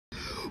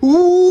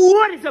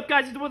What is up,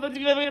 guys? We're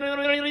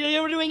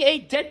doing a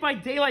Dead by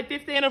Daylight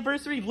 5th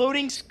anniversary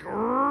loading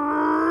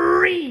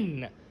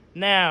screen.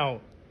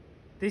 Now,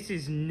 this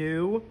is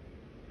new.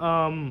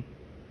 I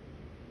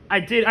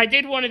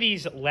did one of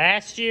these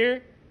last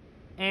year,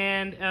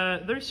 and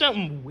there's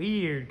something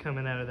weird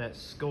coming out of that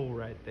skull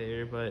right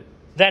there, but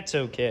that's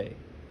okay.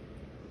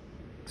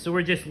 So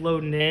we're just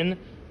loading in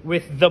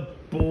with the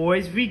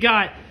boys. We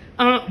got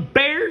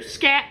Bear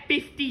Scat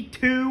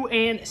 52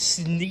 and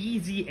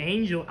Sneezy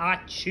Angel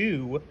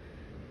Achu.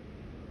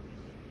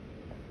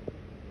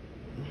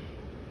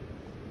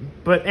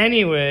 But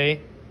anyway,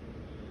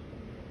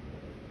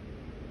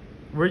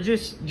 we're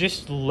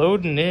just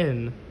loading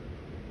in.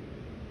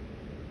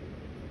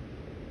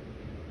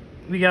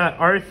 We got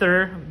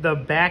Arthur, the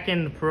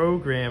back-end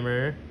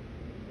programmer.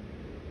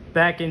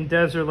 Back-end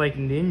devs are like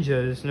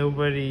ninjas.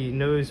 Nobody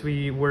knows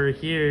we were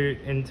here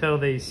until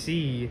they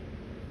see.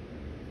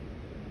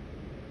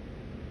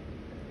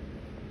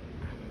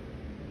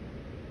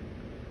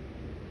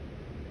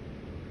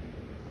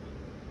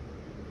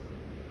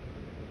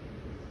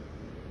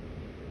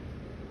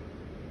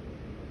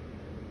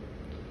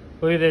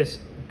 Look at this.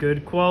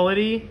 Good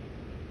quality,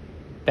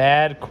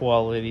 bad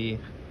quality.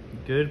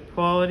 Good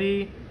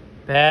quality,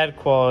 bad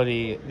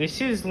quality.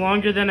 This is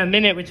longer than a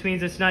minute, which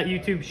means it's not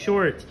YouTube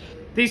Shorts.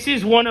 This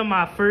is one of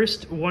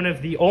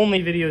the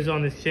only videos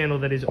on this channel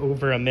that is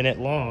over a minute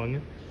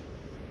long.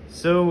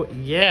 So,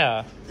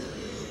 yeah.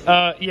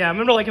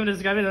 Remember to like, comment,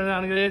 subscribe,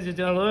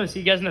 and see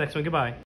you guys in the next one. Goodbye.